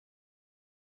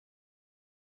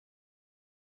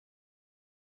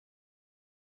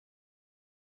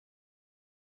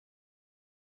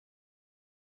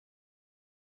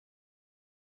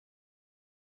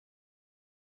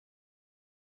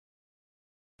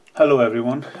Hello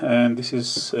everyone, and this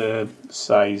is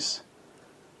size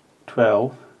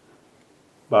 12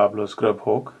 Barbello scrub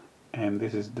hook, and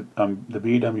this is the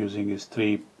bead I'm using is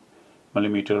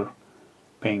 3mm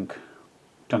pink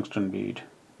tungsten bead.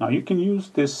 Now you can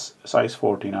use this size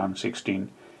 14 and 16,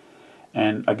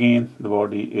 and again the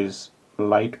body is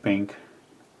light pink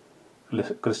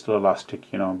crystal elastic,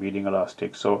 beading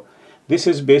elastic. So this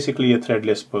is basically a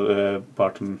threadless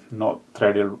pattern, not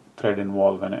thread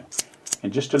involved in it.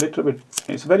 And just a little bit,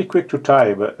 it's very quick to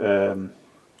tie, but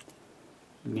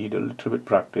need a little bit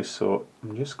practice. So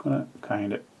I'm just gonna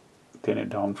kind of thin it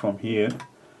down from here.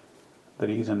 The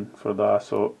reason for that,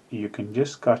 so you can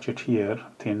just catch it here,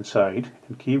 thin side,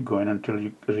 and keep going until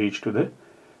you reach to the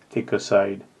thicker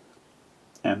side,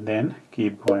 and then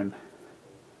keep going.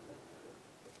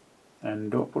 And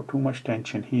don't put too much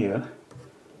tension here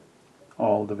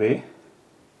all the way.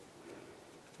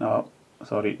 Now,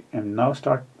 sorry, and now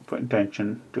start putting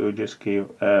tension to just give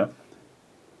a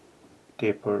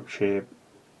tapered shape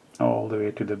all the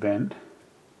way to the bend,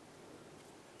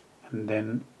 and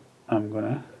then I'm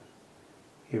gonna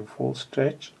give full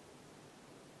stretch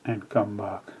and come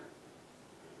back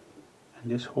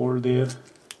and just hold there.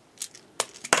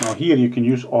 Now here you can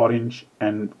use orange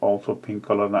and also pink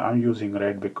color. Now I'm using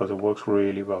red because it works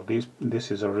really well.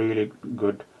 This is a really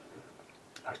good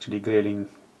actually grayling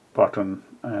pattern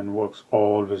and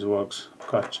always works.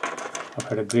 I've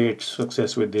had a great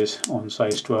success with this on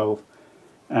size 12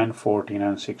 and 14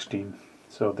 and 16.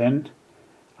 So then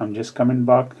I'm just coming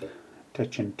back,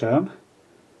 touch and turn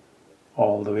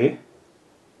all the way,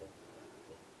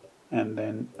 and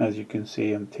then as you can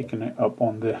see I'm taking it up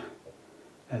on the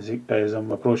as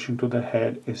I'm approaching to the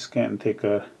head, it's getting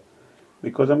thicker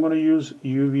because I'm going to use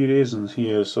UV resins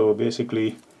here. So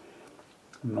basically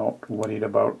I'm not worried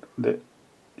about the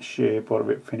shape or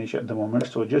finish at the moment.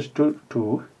 So just do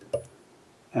two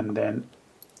and then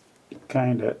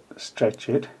kind of stretch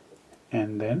it,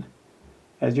 and then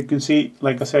as you can see,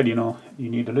 like I said, you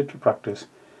need a little practice,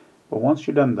 but once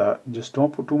you've done that, just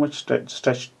don't put too much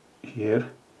stretch here,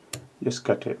 just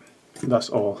cut it, that's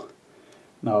all.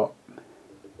 Now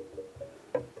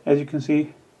as you can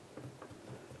see,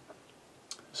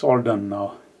 it's all done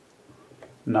now.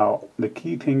 Now the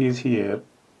key thing is here,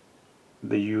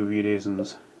 the UV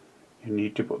resins, you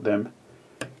need to put them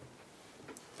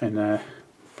in a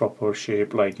proper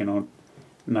shape, like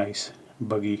nice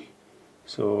buggy.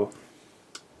 So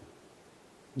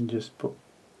just put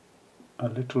a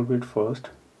little bit first,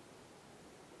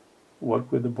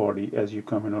 work with the body as you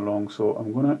come in along. So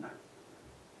I'm gonna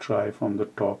try from the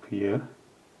top here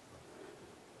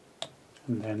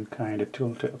and then kind of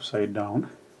tilt it upside down.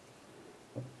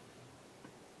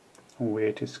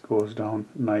 Wait, it goes down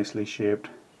nicely shaped,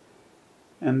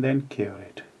 and then cure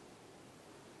it.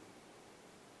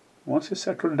 Once it's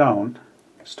settled down,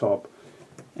 stop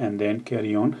and then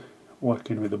carry on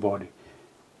working with the body.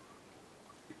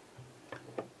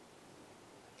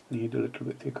 Need a little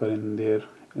bit thicker in there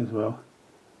as well,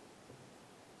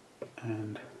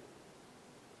 and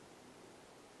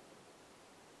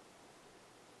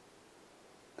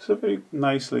so very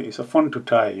nicely, it's a fun to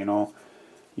tie,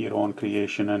 your own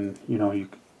creation, and you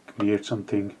create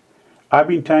something. I've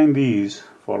been tying these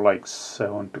for like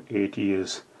 7 to 8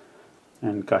 years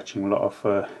and catching a lot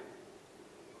of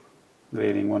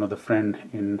grayling. One of the friend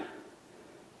in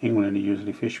England, he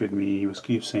usually fish with me, he was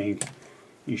keep saying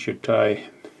you should try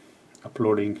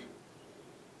uploading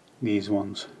these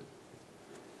ones.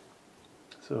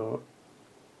 So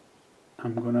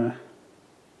I'm gonna,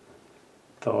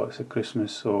 thought it's a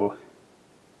Christmas, so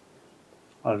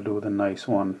I'll do the nice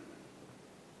one.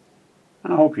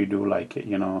 I hope you do like it,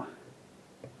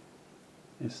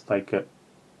 It's like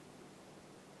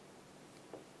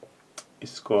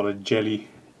it's called a jelly,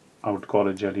 I would call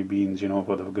it jelly beans,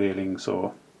 for the grayling.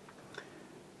 So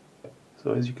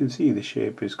as you can see, the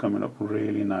shape is coming up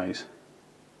really nice,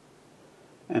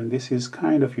 and this is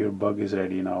kind of, your bug is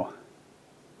ready now.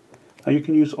 Now you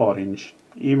can use orange,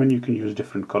 even you can use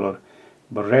different color,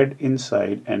 but red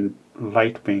inside and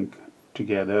light pink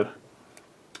together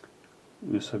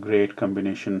is a great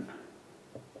combination.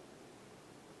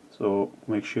 So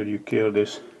make sure you cure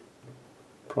this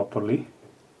properly.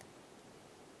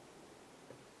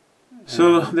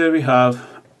 So there we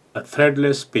have a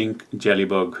threadless pink jelly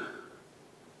bug.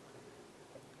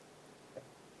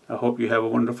 I hope you have a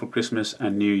wonderful Christmas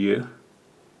and New Year,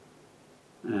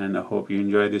 and I hope you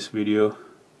enjoy this video.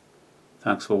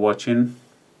 Thanks for watching.